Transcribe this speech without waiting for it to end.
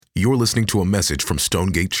You're listening to a message from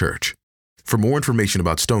Stonegate Church. For more information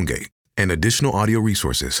about Stonegate and additional audio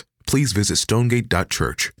resources, please visit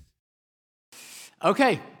stonegate.church.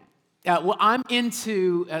 Okay, well, I'm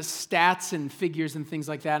into stats and figures and things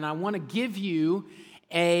like that, and I want to give you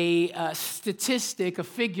a statistic, a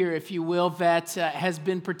figure, if you will, that has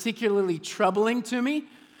been particularly troubling to me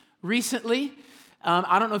recently.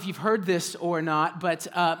 I don't know if you've heard this or not, but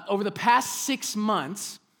over the past 6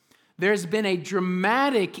 months, there's been a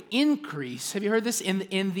dramatic increase. Have you heard this?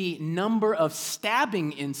 In the number of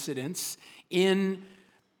stabbing incidents in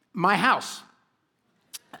my house.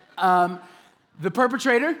 The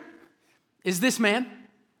perpetrator is this man.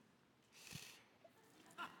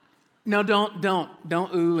 No,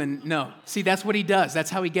 don't ooh and no. See, that's what he does. That's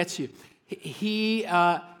how he gets you.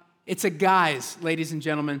 It's a guise, ladies and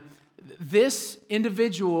gentlemen. This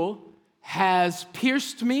individual has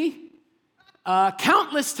pierced me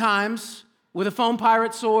countless times with a foam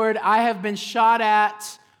pirate sword. I have been shot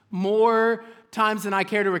at more times than I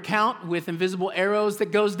care to recount with invisible arrows.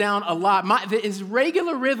 That goes down a lot. His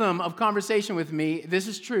regular rhythm of conversation with me, this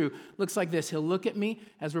is true, looks like this. He'll look at me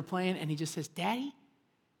as we're playing and he just says, "Daddy,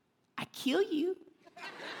 I kill you."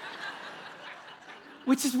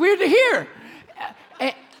 Which is weird to hear.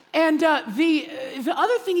 And the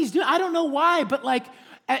other thing he's doing, I don't know why, but like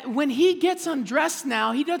when he gets undressed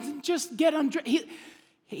now, he doesn't just get undressed.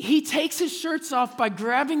 He takes his shirts off by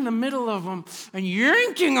grabbing the middle of them and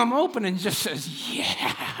yanking them open and just says,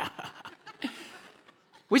 "Yeah."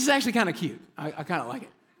 Which is actually kind of cute. I kind of like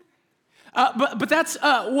it. But that's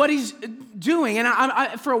what he's doing. And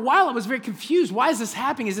I for a while, I was very confused. Why is this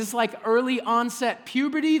happening? Is this like early onset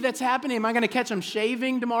puberty that's happening? Am I going to catch him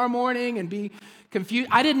shaving tomorrow morning and be confused?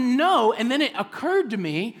 I didn't know. And then it occurred to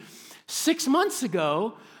me 6 months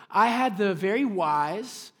ago, I had the very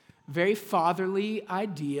wise, very fatherly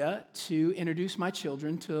idea to introduce my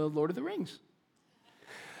children to Lord of the Rings,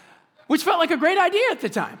 which felt like a great idea at the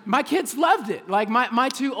time. My kids loved it. Like my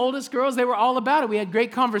two oldest girls, they were all about it. We had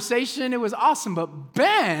great conversation. It was awesome. But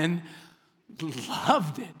Ben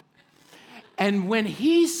loved it. And when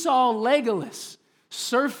he saw Legolas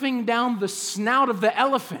surfing down the snout of the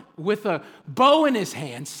elephant with a bow in his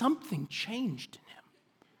hand, something changed in him.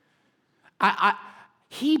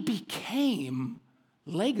 He became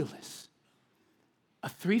Legolas, a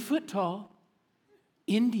 3-foot-tall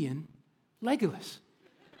Indian Legolas.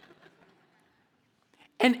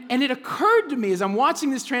 And it occurred to me as I'm watching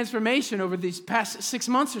this transformation over these past 6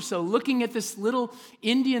 months or so, looking at this little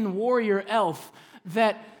Indian warrior elf,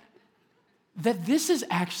 that this is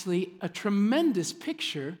actually a tremendous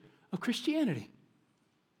picture of Christianity.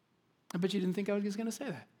 I bet you didn't think I was going to say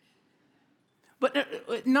that.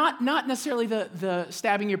 But not necessarily the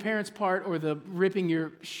stabbing your parents part or the ripping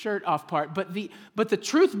your shirt off part, but the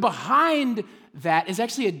truth behind that is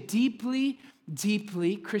actually a deeply,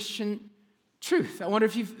 deeply Christian truth. I wonder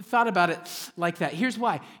if you've thought about it like that. Here's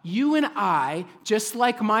why. You and I, just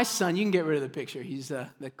like my son, you can get rid of the picture. He's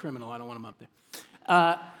the criminal. I don't want him up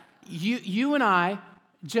there. You and I,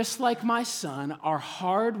 just like my son, are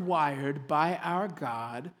hardwired by our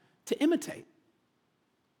God to imitate.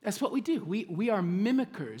 That's what we do. We are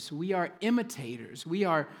mimickers. We are imitators. We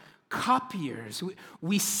are copiers.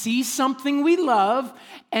 We see something we love,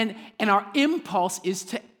 and our impulse is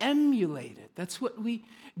to emulate it. That's what we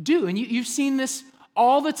do. And you've seen this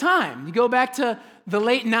all the time. You go back to the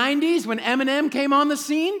late 90s when Eminem came on the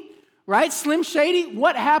scene, right? Slim Shady.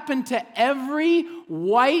 What happened to every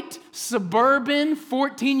white, suburban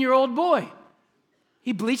 14-year-old boy?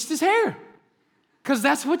 He bleached his hair, because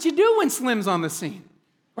that's what you do when Slim's on the scene.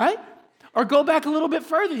 Right? Or go back a little bit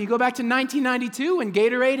further. You go back to 1992 when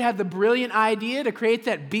Gatorade had the brilliant idea to create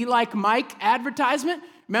that Be Like Mike advertisement.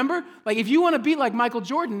 Remember? Like if you want to be like Michael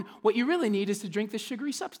Jordan, what you really need is to drink this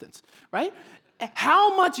sugary substance, right?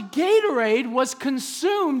 How much Gatorade was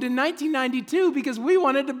consumed in 1992 because we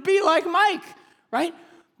wanted to be like Mike, right?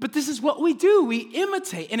 But this is what we do. We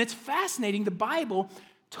imitate. And it's fascinating. The Bible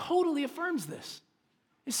totally affirms this.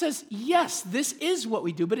 It says, yes, this is what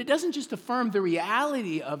we do, but it doesn't just affirm the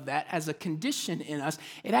reality of that as a condition in us.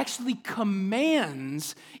 It actually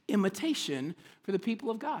commands imitation for the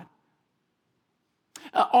people of God.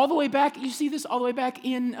 All the way back, you see this all the way back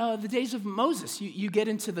in the days of Moses. You get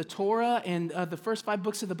into the Torah and the first 5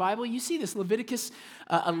 books of the Bible. You see this, Leviticus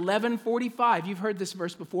 11:45. You've heard this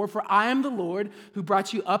verse before. "For I am the Lord who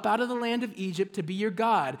brought you up out of the land of Egypt to be your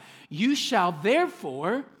God. You shall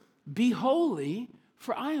therefore be holy,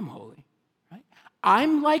 for I am holy." Right?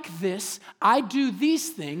 I'm like this, I do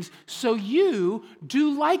these things, so you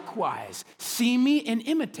do likewise. See me and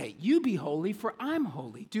imitate. You be holy, for I'm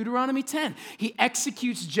holy. Deuteronomy 10. He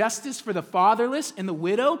executes justice for the fatherless and the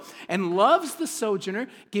widow and loves the sojourner,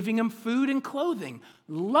 giving him food and clothing.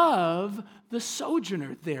 Love the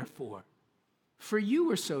sojourner, therefore, for you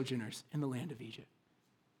were sojourners in the land of Egypt.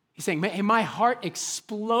 He's saying, hey, my heart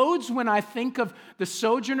explodes when I think of the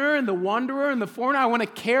sojourner and the wanderer and the foreigner. I want to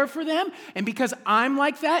care for them. And because I'm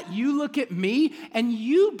like that, you look at me and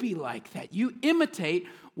you be like that. You imitate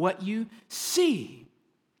what you see.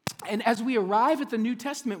 And as we arrive at the New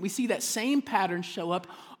Testament, we see that same pattern show up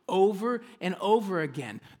over and over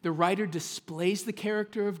again. The writer displays the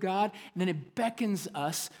character of God, and then it beckons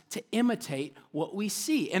us to imitate what we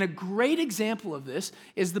see. And a great example of this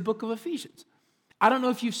is the book of Ephesians. I don't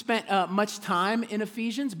know if you've spent much time in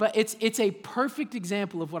Ephesians, but it's a perfect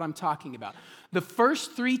example of what I'm talking about. The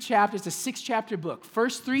first 3 chapters, a 6-chapter book,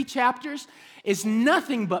 first 3 chapters is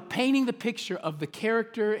nothing but painting the picture of the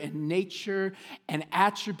character and nature and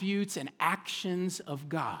attributes and actions of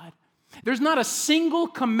God. There's not a single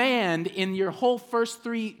command in your whole first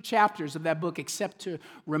 3 chapters of that book except to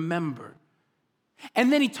remember.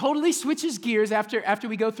 And then he totally switches gears after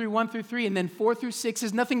we go through 1 through 3, and then 4 through 6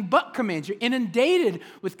 is nothing but commands. You're inundated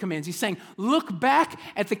with commands. He's saying, look back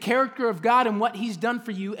at the character of God and what he's done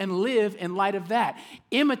for you and live in light of that.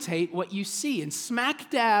 Imitate what you see. And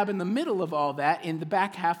smack dab in the middle of all that, in the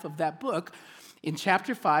back half of that book, in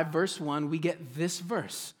chapter 5, verse 1, we get this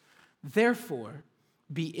verse. Therefore,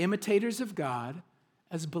 be imitators of God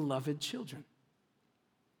as beloved children.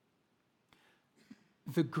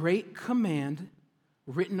 The great command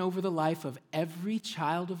written over the life of every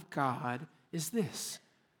child of God is this: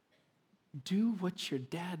 do what your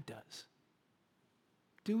dad does.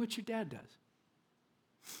 Do what your dad does.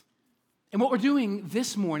 And what we're doing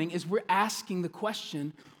this morning is we're asking the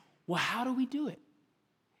question, well, how do we do it?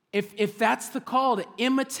 If that's the call to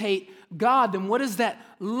imitate God, then what does that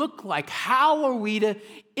look like? How are we to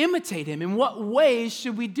imitate him? In what ways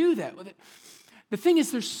should we do that? The thing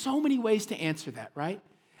is, there's so many ways to answer that, right?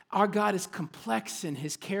 Our God is complex and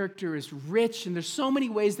his character is rich, and there's so many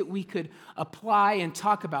ways that we could apply and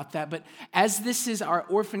talk about that. But as this is our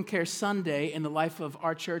Orphan Care Sunday in the life of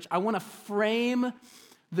our church, I want to frame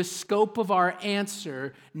the scope of our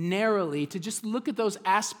answer narrowly to just look at those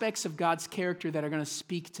aspects of God's character that are going to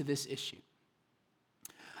speak to this issue.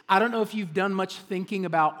 I don't know if you've done much thinking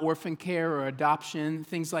about orphan care or adoption,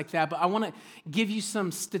 things like that, but I want to give you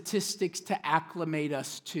some statistics to acclimate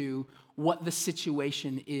us to what the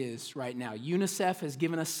situation is right now. UNICEF has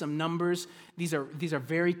given us some numbers. These are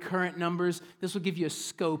very current numbers. This will give you a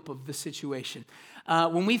scope of the situation.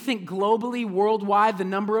 When we think globally, worldwide, the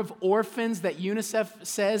number of orphans that UNICEF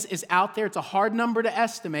says is out there, it's a hard number to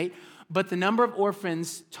estimate, but the number of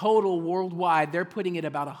orphans total worldwide, they're putting it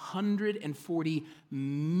about 140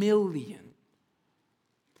 million.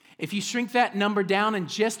 If you shrink that number down and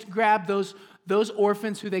just grab those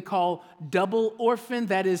orphans who they call double orphan,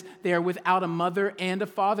 that is, they are without a mother and a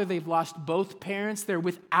father, they've lost both parents, they're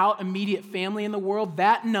without immediate family in the world,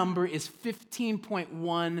 that number is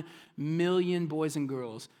 15.1 million boys and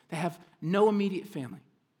girls that have no immediate family,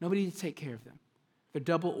 nobody to take care of them. They're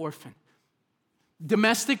double orphan.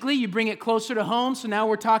 Domestically, you bring it closer to home, so now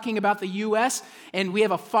we're talking about the U.S., and we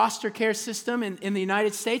have a foster care system in the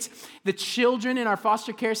United States. The children in our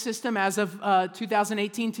foster care system as of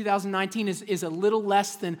 2018, 2019 is a little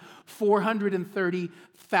less than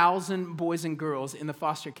 430,000 boys and girls in the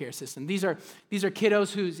foster care system. These are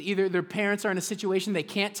kiddos whose either their parents are in a situation they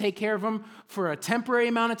can't take care of them for a temporary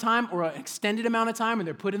amount of time or an extended amount of time, and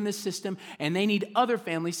they're put in this system, and they need other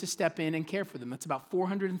families to step in and care for them. That's about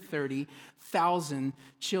 430,000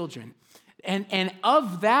 children. And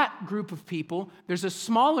of that group of people, there's a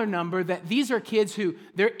smaller number that these are kids who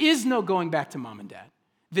there is no going back to mom and dad.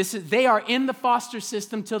 They are in the foster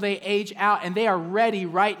system till they age out, and they are ready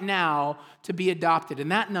right now to be adopted.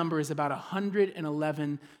 And that number is about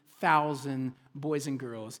 111,000 boys and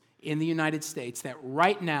girls in the United States that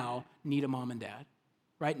right now need a mom and dad.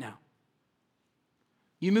 Right now.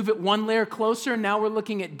 You move it one layer closer, and now we're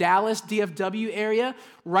looking at Dallas, DFW area.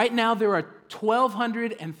 Right now, there are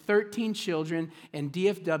 1,213 children in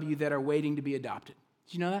DFW that are waiting to be adopted.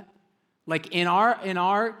 Did you know that? Like in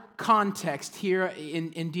our context here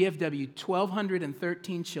in DFW,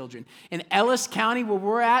 1,213 children. In Ellis County, where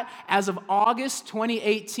we're at, as of August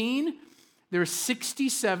 2018, there are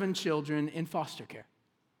 67 children in foster care.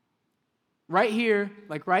 Right here,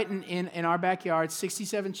 like right in our backyard,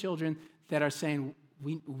 67 children that are saying,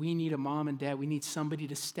 we need a mom and dad. We need somebody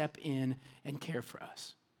to step in and care for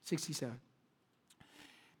us. 67.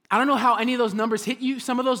 I don't know how any of those numbers hit you.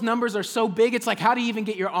 Some of those numbers are so big, it's like, how do you even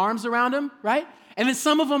get your arms around them, right? And then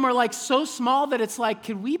some of them are like so small that it's like,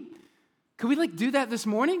 could we like do that this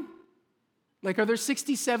morning? Like, are there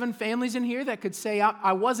 67 families in here that could say,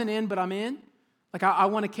 I wasn't in, but I'm in? Like, I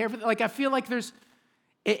want to care for them. Like, I feel like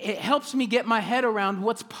it helps me get my head around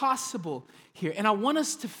what's possible here. And I want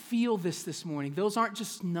us to feel this morning. Those aren't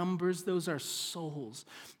just numbers. Those are souls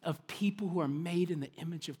of people who are made in the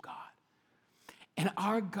image of God. And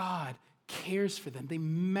our God cares for them. They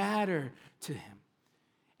matter to him.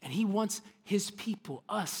 And he wants his people,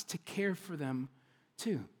 us, to care for them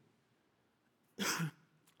too.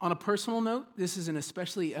 On a personal note, this is an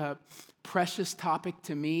especially precious topic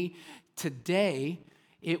to me. Today,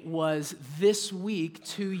 it was this week,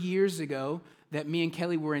 2 years ago, that me and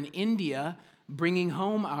Kelly were in India bringing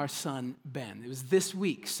home our son, Ben. It was this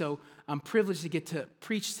week. So I'm privileged to get to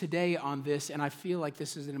preach today on this, and I feel like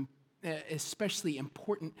this is an especially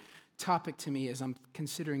important topic to me as I'm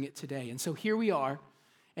considering it today. And so here we are,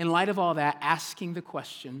 in light of all that, asking the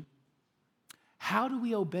question, how do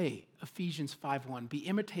we obey Ephesians 5:1? Be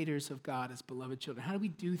imitators of God as beloved children. How do we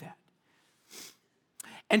do that?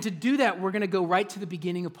 And to do that, we're going to go right to the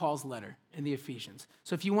beginning of Paul's letter in the Ephesians.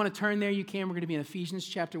 So if you want to turn there, you can. We're going to be in Ephesians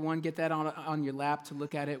chapter 1. Get that on your lap to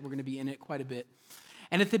look at it. We're going to be in it quite a bit.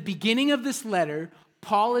 And at the beginning of this letter,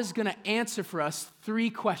 Paul is going to answer for us 3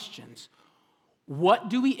 questions. What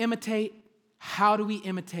do we imitate? How do we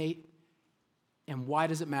imitate? And why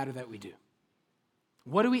does it matter that we do?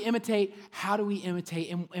 What do we imitate? How do we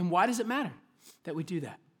imitate? And why does it matter that we do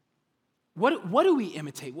that? What do we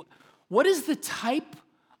imitate? What is the type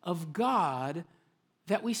of God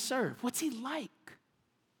that we serve? What's he like?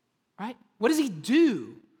 Right? What does he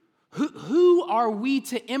do? Who are we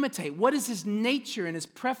to imitate? What is his nature and his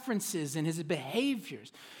preferences and his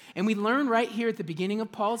behaviors? And we learn right here at the beginning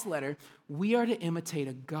of Paul's letter, we are to imitate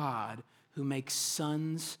a God who makes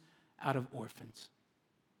sons out of orphans.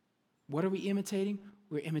 What are we imitating?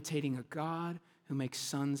 We're imitating a God who makes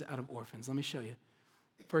sons out of orphans. Let me show you.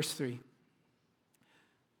 Verse 3.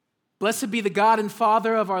 Blessed be the God and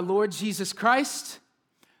Father of our Lord Jesus Christ,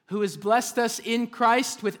 who has blessed us in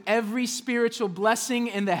Christ with every spiritual blessing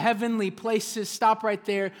in the heavenly places. Stop right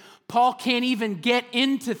there. Paul can't even get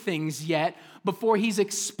into things yet before he's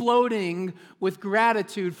exploding with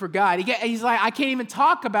gratitude for God. He's like, I can't even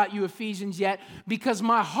talk about you, Ephesians, yet, because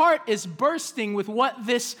my heart is bursting with what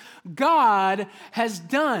this God has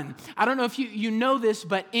done. I don't know if you know this,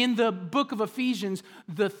 but in the book of Ephesians,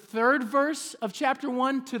 the 3rd verse of chapter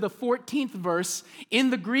 1 to the 14th verse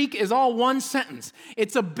in the Greek is all one sentence.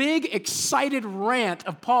 It's a big, excited rant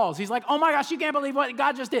of Paul's. He's like, oh my gosh, you can't believe what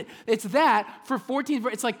God just did. It's that for 14th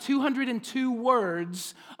verse. It's like 202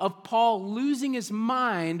 words of Paul losing his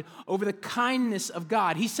mind over the kindness of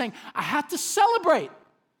God. He's saying, I have to celebrate.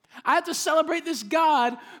 I have to celebrate this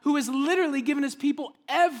God who has literally given his people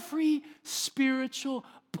every spiritual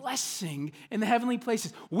blessing in the heavenly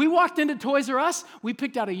places. We walked into Toys R Us. We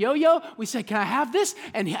picked out a yo-yo. We said, can I have this?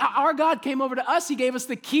 And our God came over to us. He gave us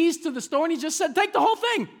the keys to the store, and he just said, take the whole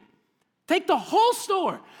thing. Take the whole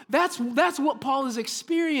store. That's what Paul is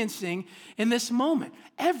experiencing in this moment.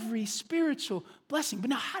 Every spiritual blessing. But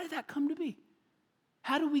now, how did that come to be?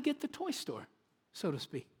 How do we get the toy store, so to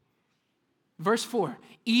speak? Verse 4,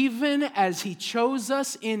 even as he chose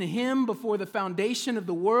us in him before the foundation of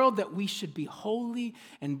the world, that we should be holy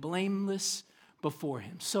and blameless before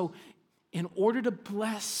him. So in order to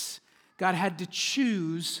bless, God had to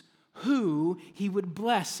choose who he would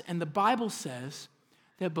bless. And the Bible says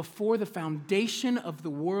that before the foundation of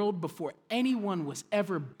the world, before anyone was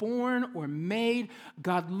ever born or made,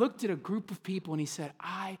 God looked at a group of people and he said,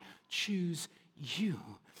 I choose you.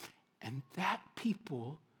 And that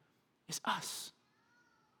people is us.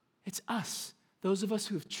 It's us. Those of us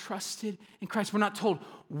who have trusted in Christ. We're not told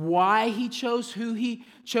why he chose who he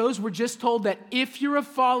chose. We're just told that if you're a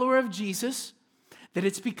follower of Jesus, that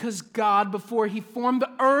it's because God, before he formed the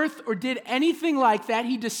earth or did anything like that,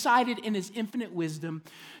 he decided in his infinite wisdom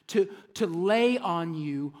to lay on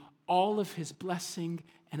you all of his blessing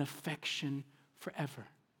and affection forever.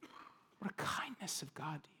 What a kindness of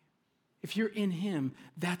God to you. If you're in him,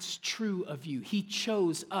 that's true of you. He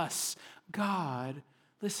chose us. God,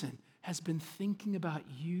 listen, has been thinking about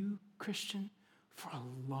you, Christian, for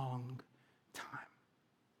a long time.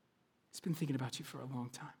 He's been thinking about you for a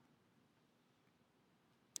long time.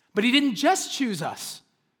 But he didn't just choose us,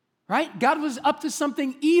 right? God was up to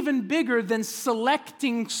something even bigger than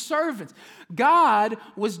selecting servants. God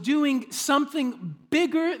was doing something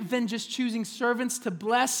bigger than just choosing servants to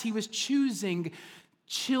bless. He was choosing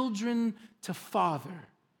children to father.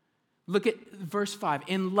 Look at verse 5.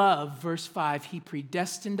 In love, verse 5, he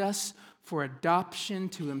predestined us for adoption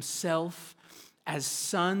to himself as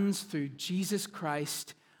sons through Jesus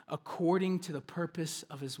Christ, according to the purpose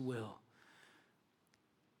of his will.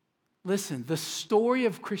 Listen, the story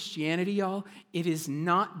of Christianity, y'all, it is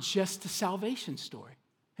not just a salvation story.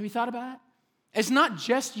 Have you thought about that? It's not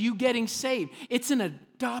just you getting saved. It's an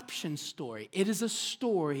adoption story. It is a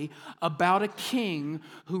story about a king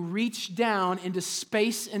who reached down into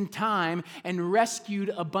space and time and rescued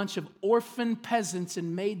a bunch of orphan peasants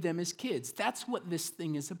and made them his kids. That's what this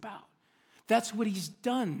thing is about. That's what he's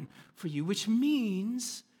done for you, which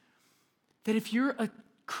means that if you're a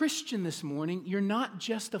Christian this morning, you're not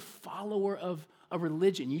just a follower of a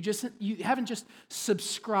religion. You haven't just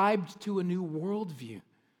subscribed to a new worldview.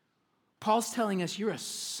 Paul's telling us you're a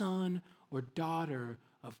son or daughter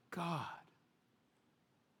of God.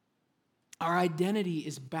 Our identity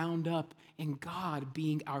is bound up in God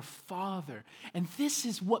being our Father. And this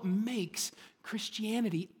is what makes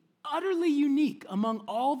Christianity utterly unique among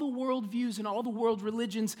all the worldviews and all the world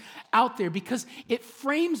religions out there, because it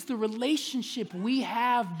frames the relationship we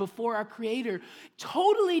have before our Creator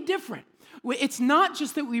totally different. It's not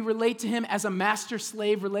just that we relate to him as a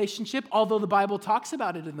master-slave relationship, although the Bible talks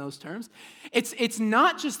about it in those terms. It's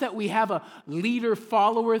not just that we have a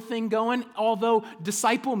leader-follower thing going, although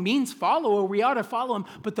disciple means follower, we ought to follow him.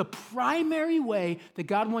 But the primary way that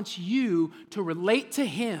God wants you to relate to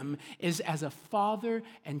him is as a father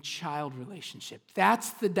and child relationship.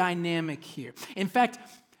 That's the dynamic here. In fact,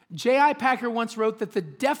 J.I. Packer once wrote that the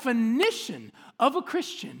definition of a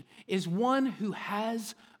Christian is one who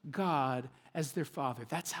has God as their father.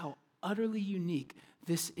 That's how utterly unique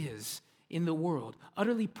this is in the world.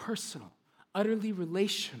 Utterly personal, utterly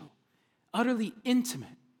relational, utterly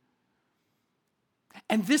intimate.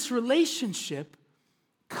 And this relationship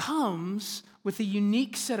comes with a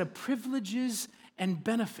unique set of privileges and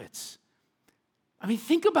benefits. I mean,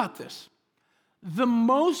 think about this. The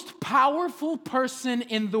most powerful person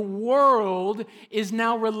in the world is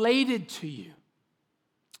now related to you.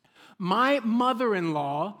 My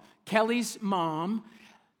mother-in-law, Kelly's mom,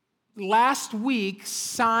 last week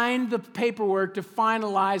signed the paperwork to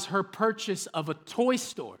finalize her purchase of a toy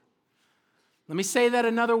store. Let me say that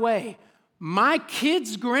another way. My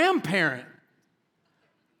kid's grandparent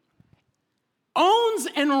owns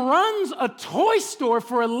and runs a toy store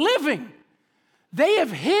for a living. They have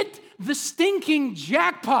hit the stinking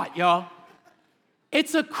jackpot, y'all.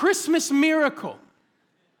 It's a Christmas miracle.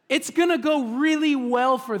 It's going to go really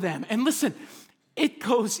well for them. And listen, it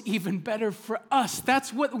goes even better for us.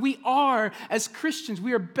 That's what we are as Christians.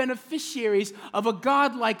 We are beneficiaries of a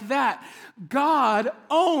God like that. God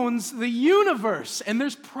owns the universe, and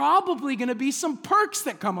there's probably going to be some perks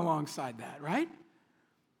that come alongside that, right?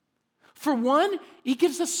 For one, he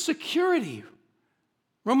gives us security.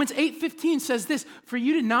 Romans 8:15 says this, "For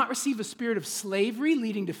you did not receive a spirit of slavery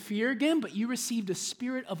leading to fear again, but you received a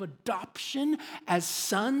spirit of adoption as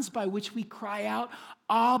sons by which we cry out,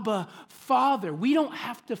 Abba, Father." We don't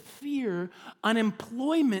have to fear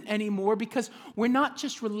unemployment anymore because we're not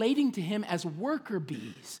just relating to him as worker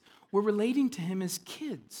bees. We're relating to him as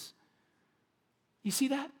kids. You see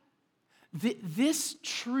that? This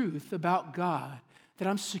truth about God, that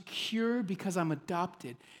I'm secure because I'm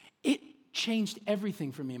adopted, it changed everything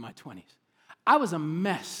for me in my 20s. I was a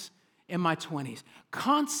mess in my 20s,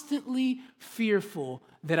 constantly fearful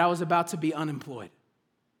that I was about to be unemployed,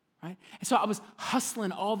 right? And so I was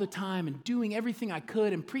hustling all the time and doing everything I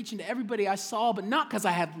could and preaching to everybody I saw, but not because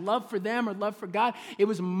I had love for them or love for God. It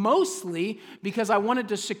was mostly because I wanted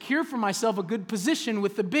to secure for myself a good position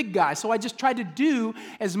with the big guy. So I just tried to do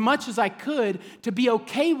as much as I could to be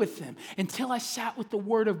okay with them until I sat with the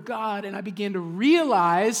Word of God and I began to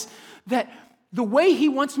realize that the way he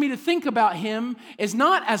wants me to think about him is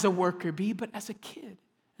not as a worker bee, but as a kid,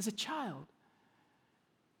 as a child.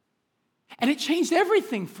 And it changed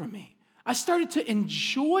everything for me. I started to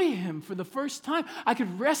enjoy him for the first time. I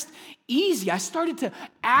could rest easy. I started to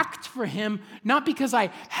act for him, not because I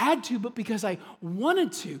had to, but because I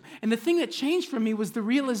wanted to. And the thing that changed for me was the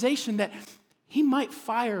realization that he might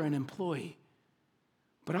fire an employee,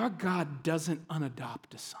 but our God doesn't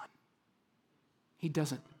unadopt a son. He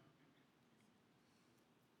doesn't.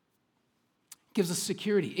 It gives us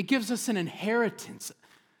security. It gives us an inheritance.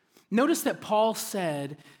 Notice that Paul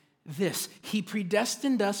said this, he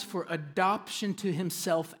predestined us for adoption to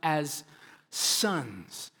himself as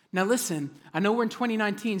sons. Now listen, I know we're in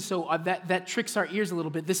 2019, so that tricks our ears a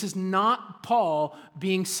little bit. This is not Paul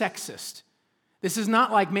being sexist. This is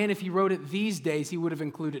not like, man, if he wrote it these days, he would have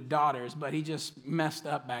included daughters, but he just messed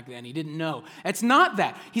up back then. He didn't know. It's not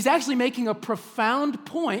that. He's actually making a profound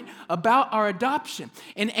point about our adoption.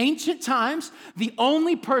 In ancient times, the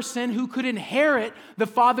only person who could inherit the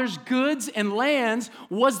father's goods and lands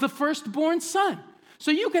was the firstborn son. So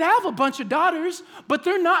you could have a bunch of daughters, but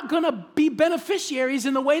they're not going to be beneficiaries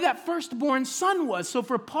in the way that firstborn son was. So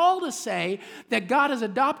for Paul to say that God has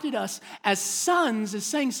adopted us as sons is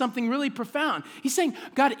saying something really profound. He's saying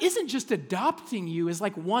God isn't just adopting you as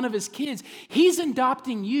like one of his kids. He's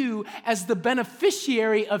adopting you as the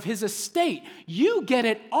beneficiary of his estate. You get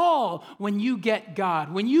it all when you get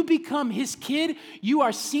God. When you become his kid, you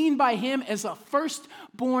are seen by him as a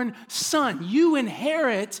firstborn son. You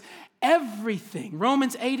inherit everything.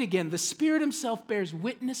 Romans 8 again, the Spirit himself bears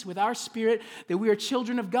witness with our spirit that we are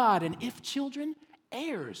children of God, and if children,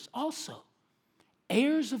 heirs also.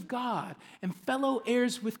 Heirs of God and fellow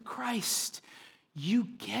heirs with Christ. You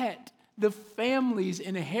get the family's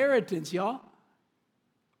inheritance, y'all.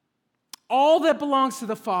 All that belongs to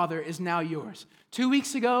the Father is now yours. 2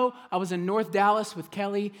 weeks ago, I was in North Dallas with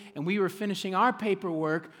Kelly, and we were finishing our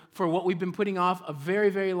paperwork for what we've been putting off a very,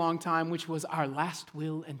 very long time, which was our last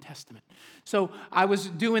will and testament. So I was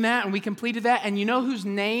doing that, and we completed that, and you know whose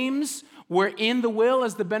names were in the will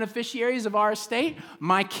as the beneficiaries of our estate?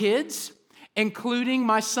 My kids, including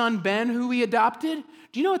my son Ben, who we adopted.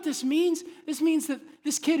 Do you know what this means? This means that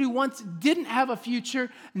this kid who once didn't have a future,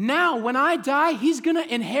 now when I die, he's going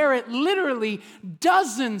to inherit literally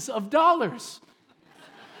dozens of dollars.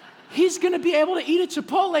 He's going to be able to eat at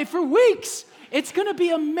Chipotle for weeks. It's going to be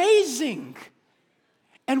amazing.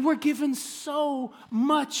 And we're given so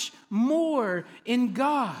much more in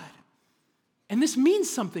God. And this means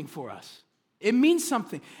something for us. It means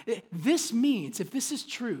something. This means, if this is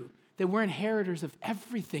true, that we're inheritors of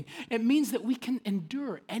everything. It means that we can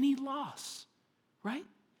endure any loss, right?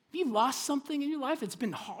 If you've lost something in your life, it's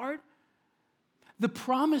been hard. The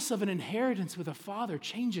promise of an inheritance with a father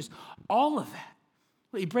changes all of that.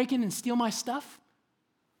 Will you break in and steal my stuff?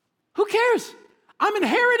 Who cares? I'm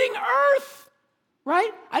inheriting earth,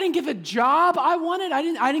 right? I didn't get the job I wanted. I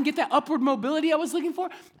didn't get that upward mobility I was looking for.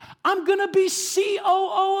 I'm going to be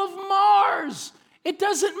COO of Mars. It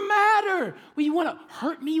doesn't matter. Well, you want to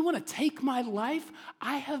hurt me? You want to take my life?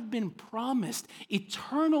 I have been promised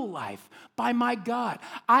eternal life by my God.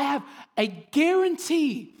 I have a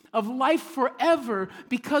guarantee of life forever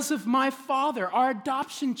because of my Father. Our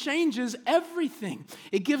adoption changes everything.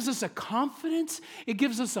 It gives us a confidence. It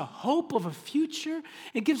gives us a hope of a future.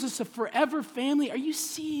 It gives us a forever family. Are you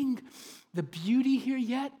seeing the beauty here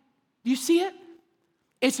yet? Do you see it?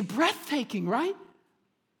 It's breathtaking, right?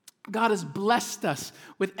 God has blessed us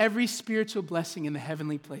with every spiritual blessing in the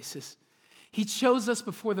heavenly places. He chose us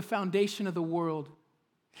before the foundation of the world.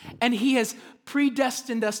 And he has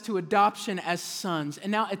predestined us to adoption as sons.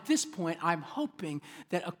 And now at this point, I'm hoping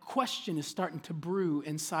that a question is starting to brew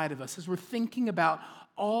inside of us as we're thinking about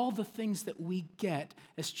all the things that we get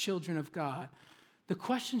as children of God. The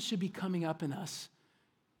question should be coming up in us.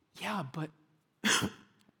 Yeah, but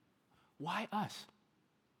why us?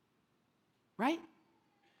 Right?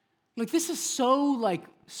 Like this is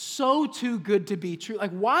so too good to be true.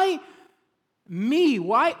 Like why me?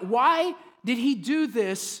 Why did he do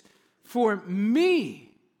this for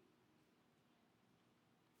me?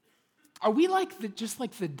 Are we just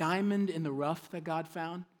like the diamond in the rough that God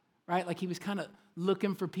found, right? Like he was kind of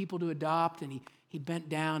looking for people to adopt, and he bent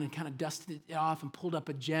down and kind of dusted it off and pulled up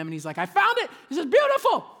a gem, and he's like, I found it. This is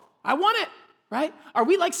beautiful. I want it, right? Are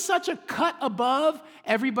we like such a cut above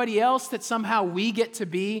everybody else that somehow we get to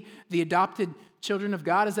be the adopted children of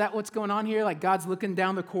God? Is that what's going on here? Like God's looking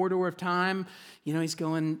down the corridor of time. You know, he's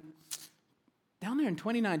going, down there in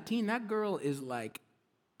 2019, that girl is like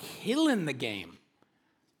killing the game.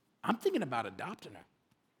 I'm thinking about adopting her.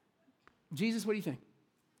 Jesus, what do you think?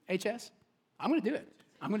 HS? I'm going to do it.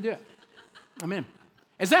 I'm going to do it. I'm in.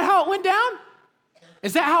 Is that how it went down?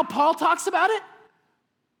 Is that how Paul talks about it?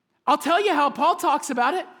 I'll tell you how Paul talks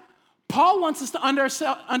about it. Paul wants us to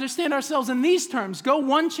understand ourselves in these terms. Go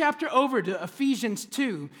one chapter over to Ephesians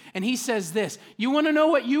 2, and he says this. You want to know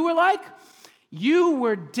what you were like? You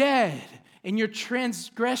were dead in your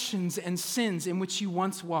transgressions and sins in which you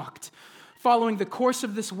once walked, following the course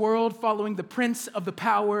of this world, following the prince of the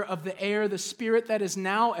power of the air, the spirit that is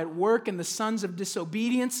now at work in the sons of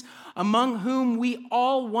disobedience, among whom we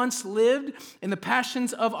all once lived in the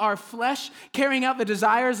passions of our flesh, carrying out the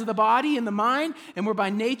desires of the body and the mind, and were by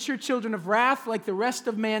nature children of wrath like the rest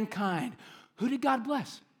of mankind. Who did God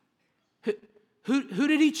bless? Who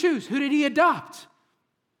did he choose? Who did he adopt?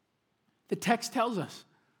 The text tells us.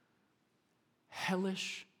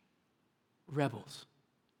 Hellish rebels.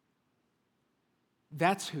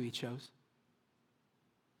 That's who he chose.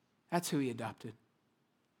 That's who he adopted.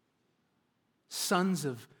 Sons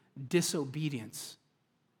of disobedience,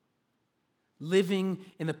 living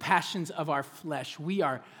in the passions of our flesh. We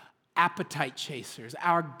are appetite chasers.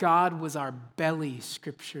 Our God was our belly,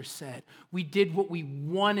 Scripture said. We did what we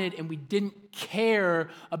wanted and we didn't care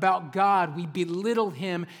about God. We belittled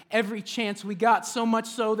him every chance we got, so much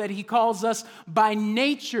so that he calls us by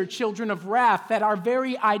nature children of wrath, that our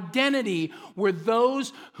very identity were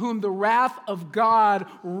those whom the wrath of God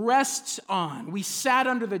rests on. We sat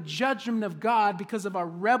under the judgment of God because of our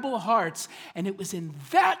rebel hearts, and it was in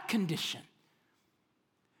that condition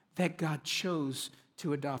that God chose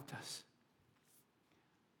to adopt us.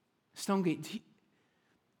 Stonegate,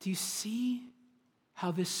 do you see how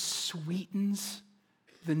this sweetens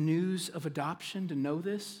the news of adoption to know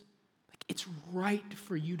this? Like, it's right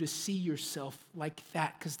for you to see yourself like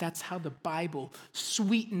that, because that's how the Bible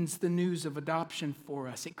sweetens the news of adoption for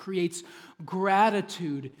us. It creates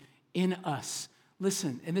gratitude in us.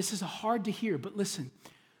 Listen, and this is hard to hear, but listen.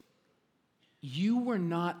 You were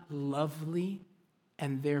not lovely,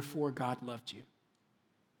 and therefore God loved you.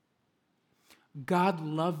 God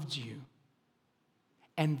loved you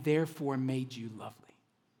and therefore made you lovely.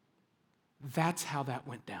 That's how that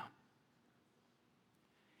went down.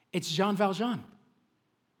 It's Jean Valjean,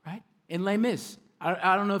 right? In Les Mis.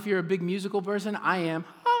 I don't know if you're a big musical person. I am.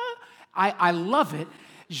 I love it.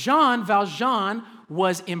 Jean Valjean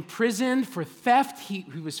was imprisoned for theft. He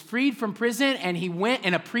was freed from prison, and he went,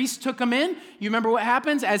 and a priest took him in. You remember what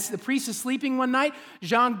happens? As the priest is sleeping one night,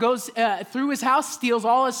 Jean goes through his house, steals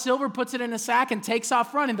all his silver, puts it in a sack, and takes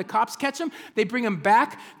off running. The cops catch him. They bring him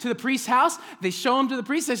back to the priest's house. They show him to the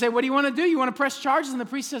priest. They say, what do you want to do? You want to press charges? And the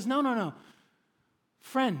priest says, no.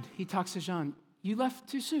 Friend, he talks to Jean, you left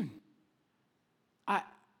too soon.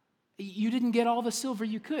 You didn't get all the silver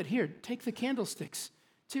you could. Here, take the candlesticks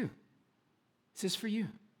too. This is for you.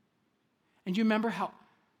 And you remember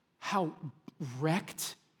how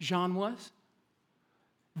wrecked Jean was?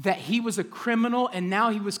 That he was a criminal, and now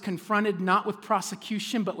he was confronted not with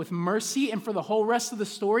prosecution, but with mercy. And for the whole rest of the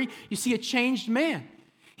story, you see a changed man.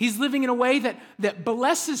 He's living in a way that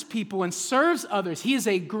blesses people and serves others. He is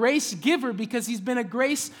a grace giver because he's been a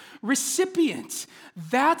grace recipient.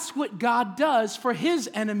 That's what God does for his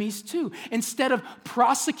enemies too. Instead of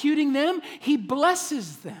prosecuting them, he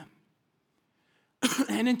blesses them.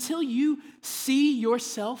 And until you see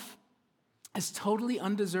yourself as totally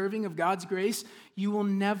undeserving of God's grace, you will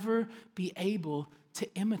never be able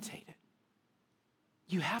to imitate it.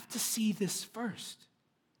 You have to see this first.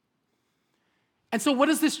 And so what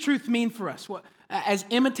does this truth mean for us? As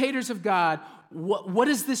imitators of God, what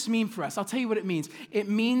does this mean for us? I'll tell you what it means. It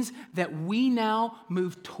means that we now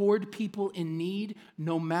move toward people in need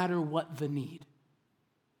no matter what the need.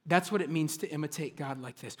 That's what it means to imitate God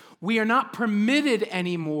like this. We are not permitted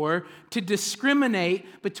anymore to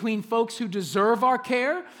discriminate between folks who deserve our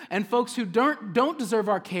care and folks who don't deserve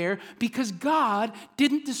our care, because God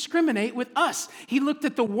didn't discriminate with us. He looked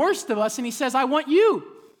at the worst of us and he says, I want you.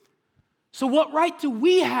 So what right do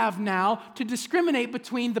we have now to discriminate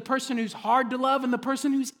between the person who's hard to love and the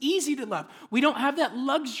person who's easy to love? We don't have that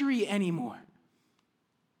luxury anymore.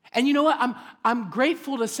 And you know what? I'm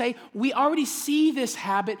grateful to say we already see this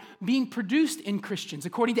habit being produced in Christians.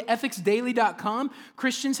 According to ethicsdaily.com,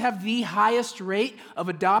 Christians have the highest rate of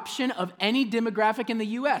adoption of any demographic in the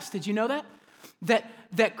U.S. Did you know that?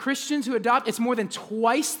 That Christians who adopt, it's more than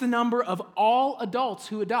twice the number of all adults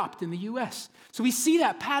who adopt in the U.S. So we see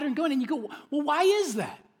that pattern going, and you go, well, why is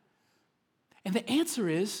that? And the answer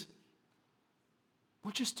is,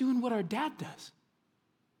 we're just doing what our dad does.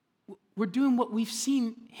 We're doing what we've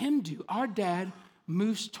seen him do. Our dad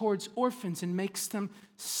moves towards orphans and makes them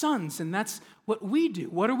sons, and that's what we do.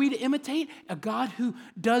 What are we to imitate? A God who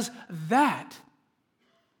does that.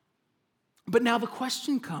 But now the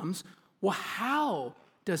question comes, well, how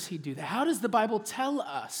does he do that? How does the Bible tell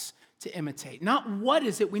us to imitate? Not what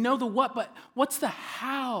is it, we know the what, but what's the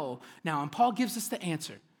how now? And Paul gives us the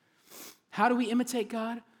answer. How do we imitate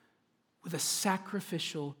God? With a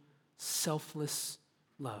sacrificial, selfless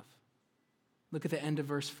love. Look at the end of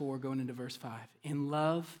verse 4, going into verse 5. In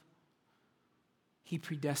love, he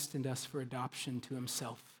predestined us for adoption to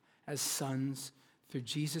himself as sons through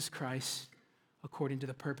Jesus Christ, according to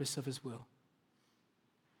the purpose of his will.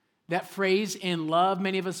 That phrase in love,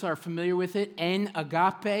 many of us are familiar with it, en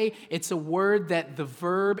agape. It's a word that the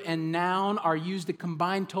verb and noun are used a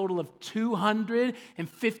combined total of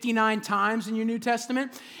 259 times in your New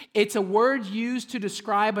Testament. It's a word used to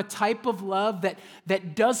describe a type of love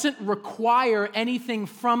that doesn't require anything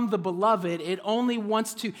from the beloved. It only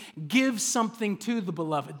wants to give something to the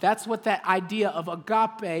beloved. That's what that idea of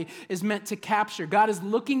agape is meant to capture. God is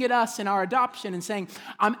looking at us in our adoption and saying,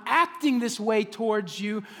 I'm acting this way towards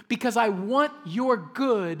you because I want your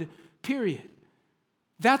good, period.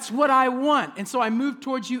 That's what I want. And so I move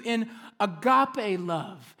towards you in agape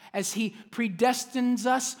love. As he predestines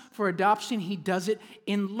us for adoption, he does it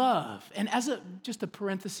in love. And as just a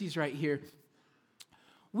parenthesis right here,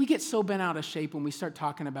 we get so bent out of shape when we start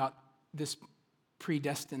talking about this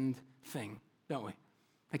predestined thing, don't we?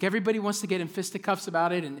 Like everybody wants to get in fisticuffs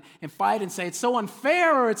about it and fight and say it's so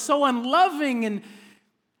unfair or it's so unloving. And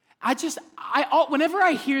whenever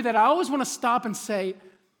I hear that, I always want to stop and say,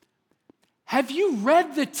 have you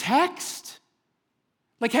read the text?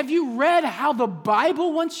 Like, have you read how the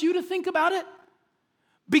Bible wants you to think about it?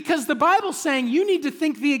 Because the Bible's saying you need to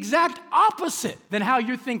think the exact opposite than how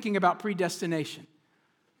you're thinking about predestination.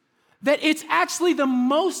 That it's actually the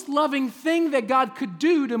most loving thing that God could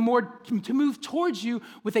do to move towards you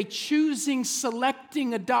with a choosing,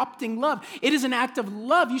 selecting, adopting love. It is an act of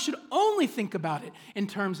love. You should only think about it in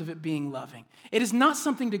terms of it being loving. It is not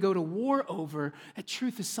something to go to war over. That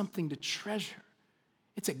truth is something to treasure.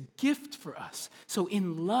 It's a gift for us. So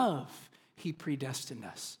in love, he predestined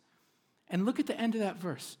us. And look at the end of that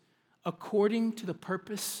verse. According to the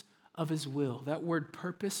purpose of his will. That word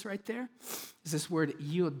purpose right there is this word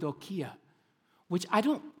eudokia, which I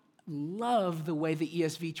don't love the way the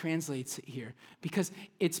ESV translates it here, because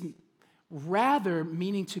it's rather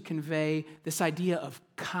meaning to convey this idea of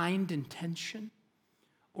kind intention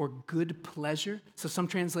or good pleasure. So some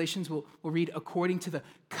translations will read according to the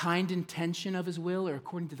kind intention of his will or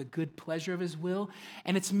according to the good pleasure of his will.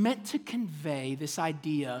 And it's meant to convey this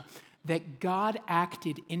idea that God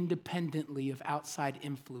acted independently of outside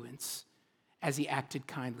influence as he acted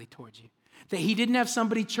kindly towards you. That he didn't have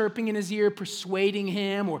somebody chirping in his ear, persuading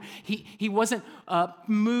him, or he wasn't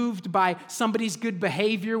moved by somebody's good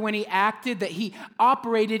behavior when he acted, that he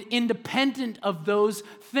operated independent of those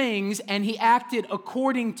things, and he acted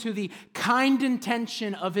according to the kind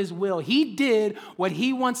intention of his will. He did what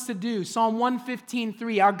he wants to do. Psalm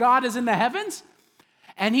 115:3, our God is in the heavens,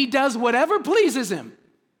 and he does whatever pleases him.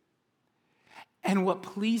 And what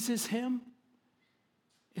pleases him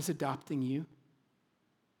is adopting you.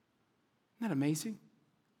 Isn't that amazing?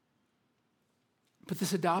 But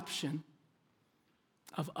this adoption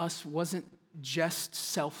of us wasn't just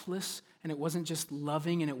selfless, and it wasn't just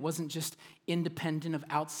loving, and it wasn't just independent of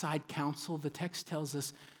outside counsel. The text tells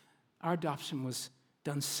us our adoption was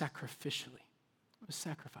done sacrificially. It was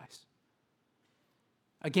sacrifice.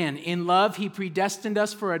 Again, in love, he predestined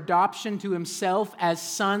us for adoption to himself as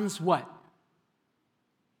sons, what?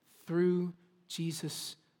 Through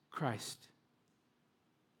Jesus Christ.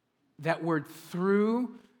 That word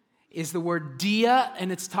through is the word dia, and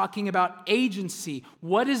it's talking about agency.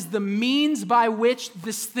 What is the means by which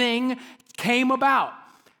this thing came about?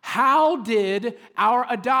 How did our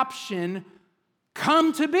adoption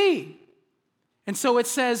come to be? And so it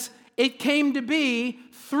says it came to be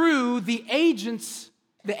through the agent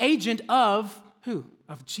of who?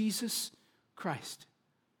 Of Jesus Christ.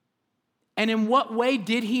 And in what way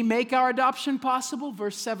did he make our adoption possible?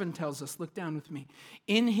 Verse 7 tells us, look down with me.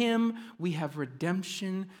 In him we have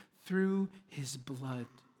redemption through his blood,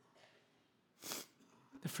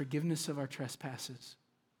 the forgiveness of our trespasses,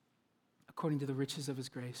 according to the riches of his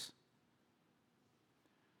grace.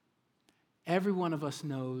 Every one of us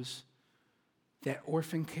knows that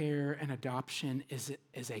orphan care and adoption is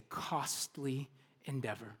a costly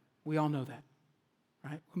endeavor. We all know that,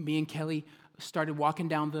 right? When me and Kelly started walking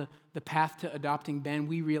down the path to adopting Ben,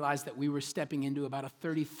 we realized that we were stepping into about a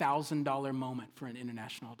 $30,000 moment for an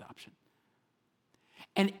international adoption.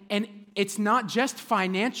 And it's not just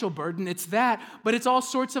financial burden, it's that, but it's all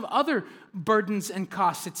sorts of other burdens and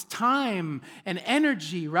costs. It's time and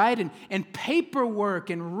energy, right? And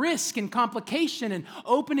paperwork and risk and complication and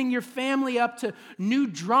opening your family up to new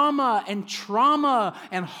drama and trauma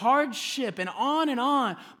and hardship and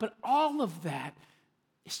on. But all of that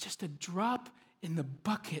is just a drop in the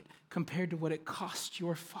bucket compared to what it cost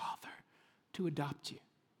your father to adopt you.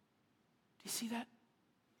 Do you see that?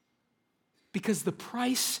 Because the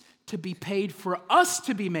price to be paid for us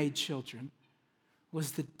to be made children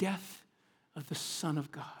was the death of the Son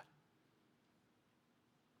of God.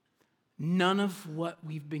 None of what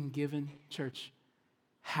we've been given, church,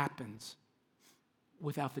 happens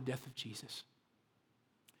without the death of Jesus.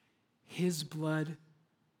 His blood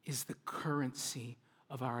is the currency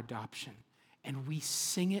of our adoption. And we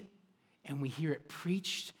sing it, and we hear it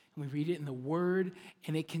preached, and we read it in the Word,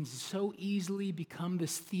 and it can so easily become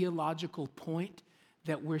this theological point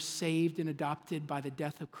that we're saved and adopted by the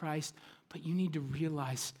death of Christ. But you need to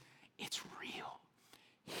realize it's real.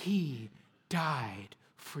 He died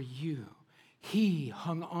for you. He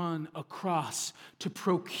hung on a cross to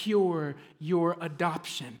procure your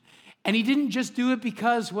adoption. And he didn't just do it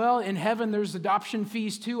because, well, in heaven there's adoption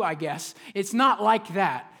fees too, I guess. It's not like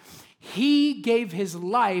that. He gave his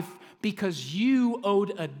life because you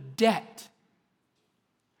owed a debt.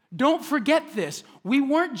 Don't forget this. We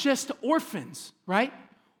weren't just orphans, right?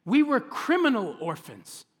 We were criminal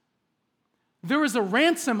orphans. There was a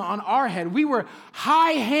ransom on our head. We were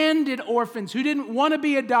high-handed orphans who didn't want to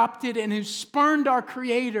be adopted and who spurned our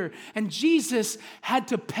Creator. And Jesus had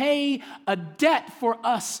to pay a debt for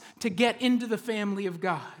us to get into the family of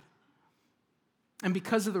God. And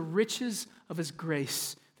because of the riches of his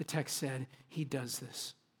grace, the text said, he does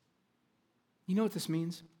this. You know what this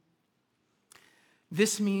means?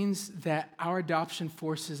 This means that our adoption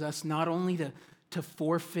forces us not only to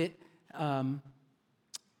forfeit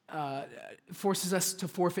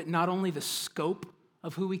not only the scope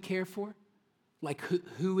of who we care for, like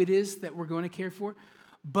who it is that we're going to care for,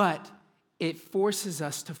 but it forces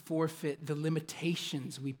us to forfeit the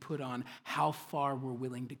limitations we put on how far we're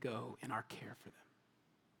willing to go in our care for them.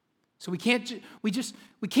 So we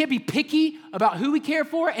can't be picky about who we care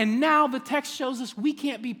for, and now the text shows us we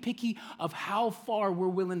can't be picky of how far we're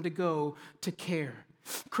willing to go to care.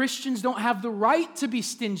 Christians don't have the right to be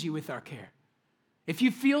stingy with our care. If you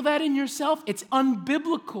feel that in yourself, it's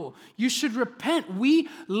unbiblical. You should repent. We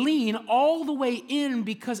lean all the way in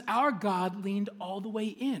because our God leaned all the way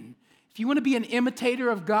in. If you want to be an imitator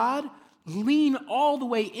of God, lean all the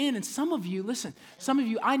way in. And some of you, listen,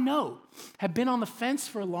 I know, have been on the fence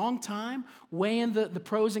for a long time, weighing the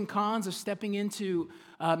pros and cons of stepping into,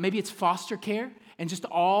 maybe it's foster care, and just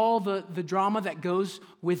all the drama that goes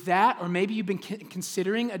with that. Or maybe you've been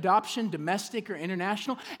considering adoption, domestic or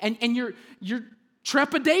international, and you're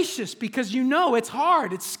trepidatious because you know it's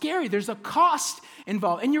hard, it's scary, there's a cost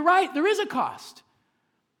involved. And you're right, there is a cost.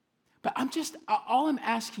 But all I'm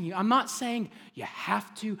asking you, I'm not saying you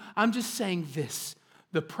have to, I'm just saying this.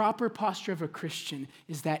 The proper posture of a Christian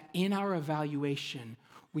is that in our evaluation,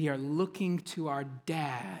 we are looking to our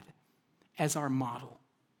dad as our model.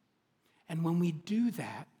 And when we do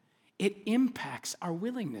that, it impacts our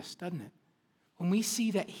willingness, doesn't it? When we see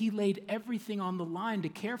that he laid everything on the line to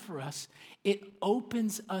care for us, it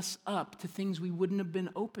opens us up to things we wouldn't have been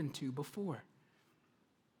open to before.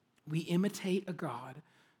 We imitate a God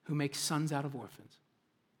who makes sons out of orphans.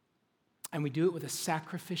 And we do it with a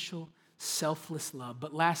sacrificial, selfless love.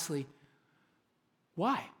 But lastly,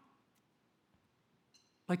 why?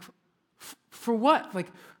 Like, for what? Like,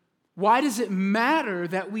 why does it matter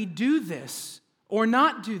that we do this or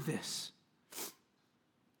not do this?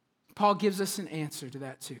 Paul gives us an answer to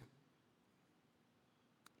that too.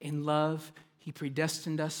 In love, he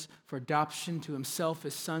predestined us for adoption to himself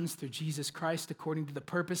as sons through Jesus Christ according to the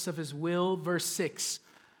purpose of his will. Verse 6,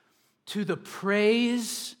 to the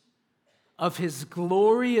praise of his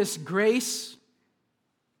glorious grace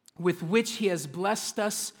with which he has blessed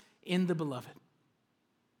us in the beloved.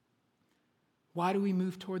 Why do we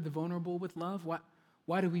move toward the vulnerable with love?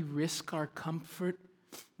 Why do we risk our comfort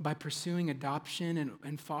by pursuing adoption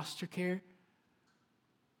and foster care?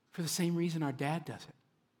 For the same reason our dad does it.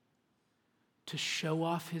 To show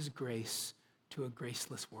off his grace to a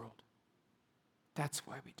graceless world. That's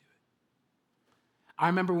why we do it. I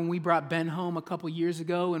remember when we brought Ben home a couple years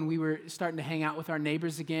ago and we were starting to hang out with our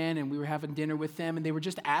neighbors again and we were having dinner with them and they were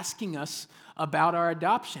just asking us about our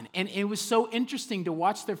adoption. And it was so interesting to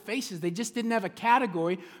watch their faces. They just didn't have a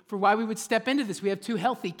category for why we would step into this. We have 2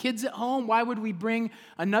 healthy kids at home. Why would we bring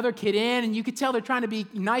another kid in? And you could tell they're trying to be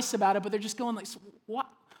nice about it, but they're just going like, what?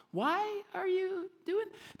 Why are you doing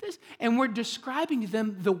this? And we're describing to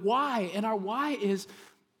them the why. And our why is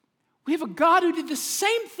we have a God who did the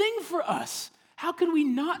same thing for us. How could we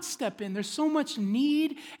not step in? There's so much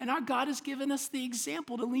need, and our God has given us the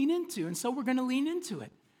example to lean into, and so we're going to lean into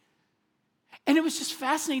it. And it was just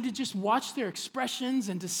fascinating to just watch their expressions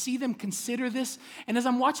and to see them consider this. And as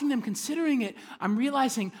I'm watching them considering it, I'm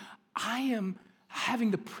realizing I am having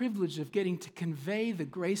the privilege of getting to convey the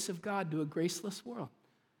grace of God to a graceless world.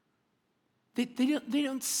 They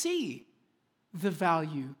don't see the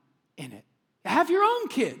value in it. Have your own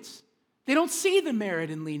kids. They don't see the merit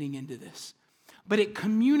in leaning into this. But it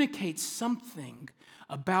communicates something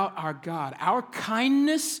about our God. Our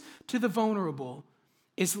kindness to the vulnerable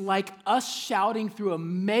is like us shouting through a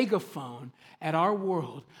megaphone at our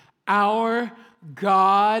world, our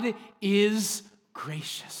God is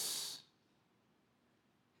gracious.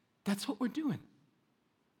 That's what we're doing.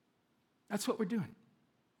 That's what we're doing.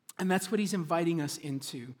 And that's what he's inviting us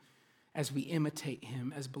into as we imitate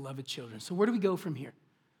him as beloved children. So where do we go from here?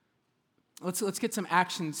 Let's get some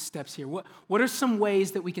action steps here. What are some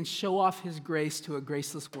ways that we can show off his grace to a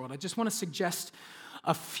graceless world? I just want to suggest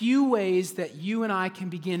a few ways that you and I can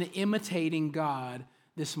begin imitating God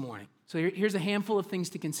this morning. So here's a handful of things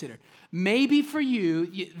to consider. Maybe for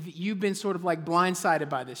you've been sort of like blindsided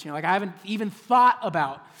by this. Like I haven't even thought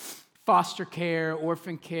about foster care,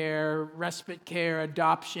 orphan care, respite care,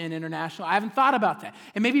 adoption, international. I haven't thought about that.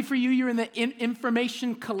 And maybe for you, you're in the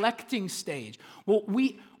information collecting stage. Well,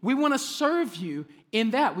 we want to serve you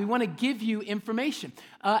in that. We want to give you information.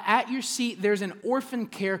 At your seat, there's an orphan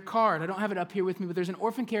care card. I don't have it up here with me, but there's an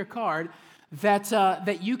orphan care card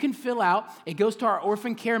that you can fill out. It goes to our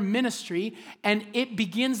orphan care ministry, and it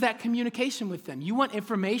begins that communication with them. You want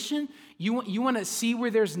information? You want to see where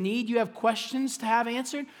there's need? You have questions to have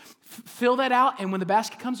answered? Fill that out, and when the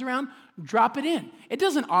basket comes around, drop it in. It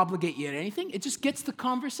doesn't obligate you to anything. It just gets the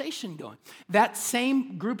conversation going. That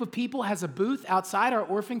same group of people has a booth outside. Our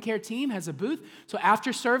orphan care team has a booth. So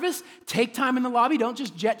after service, take time in the lobby. Don't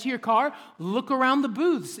just jet to your car. Look around the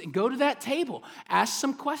booths and go to that table. Ask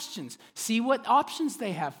some questions. See what options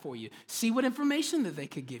they have for you. See what information that they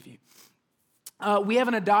could give you. We have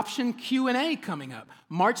an adoption Q&A coming up,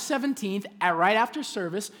 March 17th, right after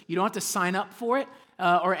service. You don't have to sign up for it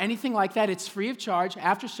or anything like that. It's free of charge.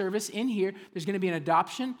 After service in here, there's going to be an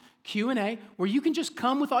adoption Q&A where you can just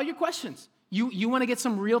come with all your questions. You want to get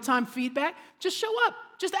some real-time feedback? Just show up.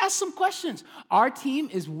 Just ask some questions. Our team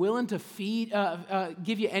is willing to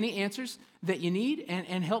give you any answers that you need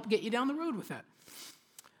and help get you down the road with that.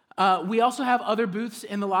 We also have other booths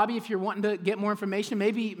in the lobby if you're wanting to get more information.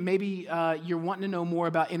 Maybe you're wanting to know more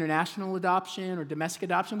about international adoption or domestic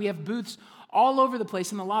adoption. We have booths all over the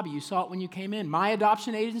place in the lobby. You saw it when you came in. My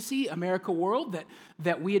adoption agency, America World,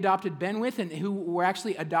 that we adopted Ben with and who we're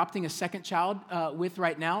actually adopting a second child with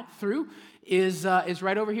right now through, is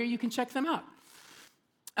right over here. You can check them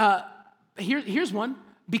out. Here's one,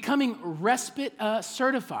 becoming respite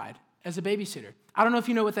certified as a babysitter. I don't know if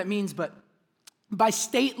you know what that means, but by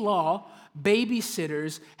state law,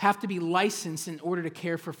 babysitters have to be licensed in order to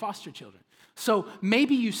care for foster children. So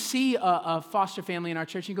maybe you see a foster family in our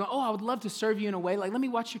church and you go, oh, I would love to serve you in a way. Like, let me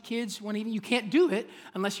watch your kids one evening. You can't do it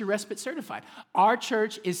unless you're respite certified. Our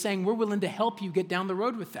church is saying we're willing to help you get down the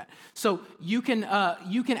road with that. So you can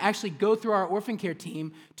actually go through our orphan care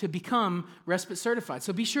team to become respite certified.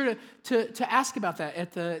 So be sure to ask about that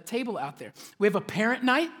at the table out there. We have a parent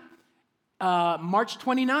night, March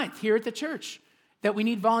 29th here at the church, that we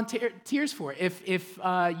need volunteers for. If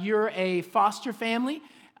you're a foster family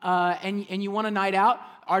and you want a night out,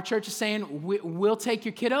 our church is saying, we'll take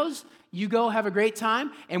your kiddos, you go have a great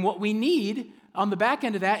time, and what we need on the back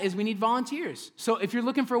end of that is we need volunteers. So if you're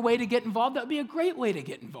looking for a way to get involved, that would be a great way to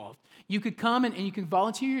get involved. You could come and you can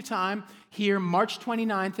volunteer your time here March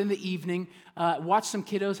 29th in the evening, watch some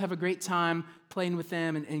kiddos, have a great time playing with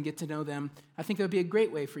them and get to know them. I think that would be a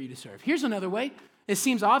great way for you to serve. Here's another way. It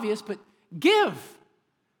seems obvious, but give.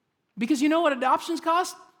 Because you know what adoptions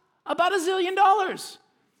cost? About $1 zillion.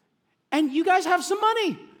 And you guys have some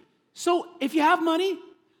money. So if you have money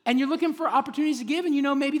and you're looking for opportunities to give, and you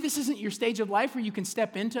know maybe this isn't your stage of life where you can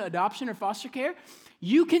step into adoption or foster care,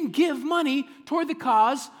 you can give money toward the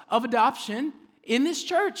cause of adoption in this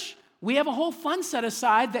church. We have a whole fund set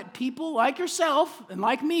aside that people like yourself and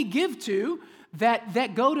like me give to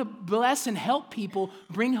that go to bless and help people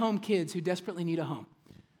bring home kids who desperately need a home.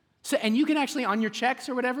 So, and you can actually, on your checks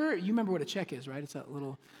or whatever, you remember what a check is, right? It's that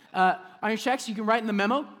little, on your checks, you can write in the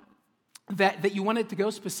memo that you want it to go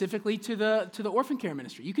specifically to the orphan care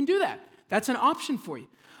ministry. You can do that. That's an option for you.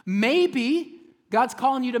 Maybe God's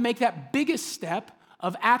calling you to make that biggest step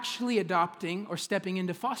of actually adopting or stepping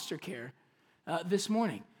into foster care this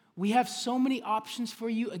morning. We have so many options for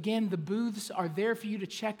you. Again, the booths are there for you to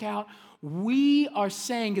check out. We are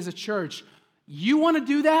saying as a church, you want to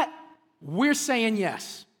do that? We're saying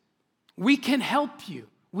yes. We can help you.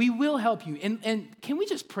 We will help you. And can we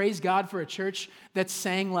just praise God for a church that's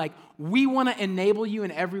saying, like, we want to enable you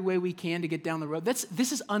in every way we can to get down the road?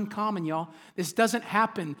 This is uncommon, y'all. This doesn't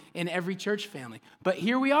happen in every church family. But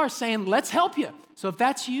here we are saying, let's help you. So if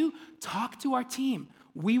that's you, talk to our team.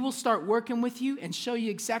 We will start working with you and show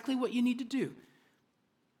you exactly what you need to do.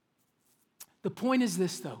 The point is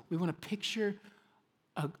this, though. We want to picture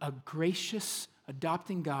a gracious,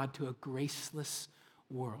 adopting God to a graceless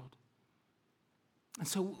world. And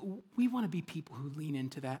so we want to be people who lean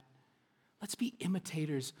into that. Let's be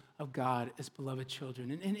imitators of God as beloved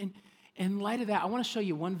children. And in light of that, I want to show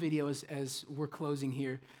you one video as we're closing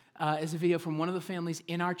here. It's a video from one of the families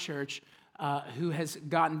in our church who has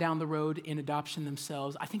gotten down the road in adoption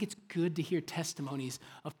themselves. I think it's good to hear testimonies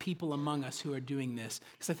of people among us who are doing this,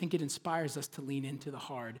 because I think it inspires us to lean into the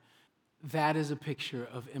hard. That is a picture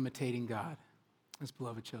of imitating God as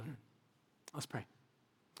beloved children. Let's pray.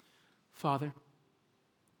 Father,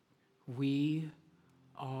 we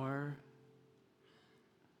are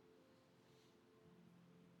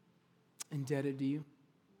indebted to you.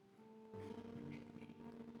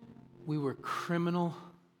 We were criminal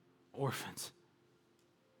orphans,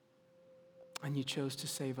 and you chose to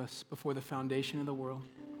save us before the foundation of the world.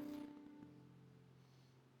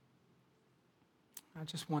 I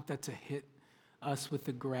just want that to hit us with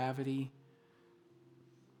the gravity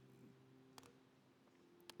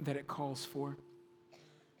that it calls for.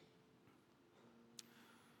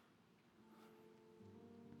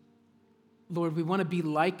 Lord, we want to be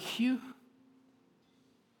like you.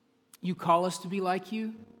 You call us to be like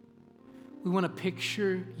you. We want to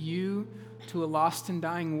picture you to a lost and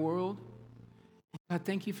dying world. God,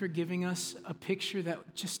 thank you for giving us a picture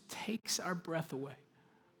that just takes our breath away.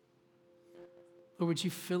 Lord, would you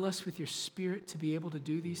fill us with your Spirit to be able to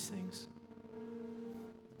do these things?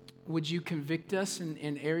 Would you convict us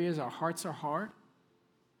in areas our hearts are hard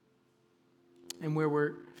and where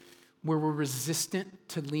we're resistant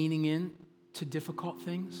to leaning in to difficult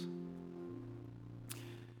things?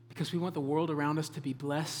 Because we want the world around us to be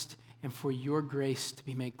blessed and for your grace to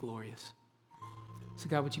be made glorious. So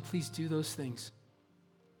God, would you please do those things?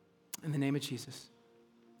 In the name of Jesus,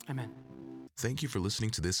 amen. Thank you for listening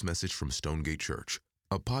to this message from Stonegate Church.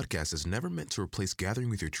 A podcast is never meant to replace gathering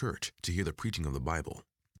with your church to hear the preaching of the Bible.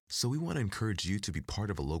 So we want to encourage you to be part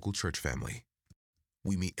of a local church family.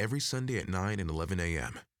 We meet every Sunday at 9 and 11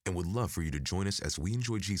 a.m. and would love for you to join us as we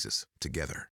enjoy Jesus together.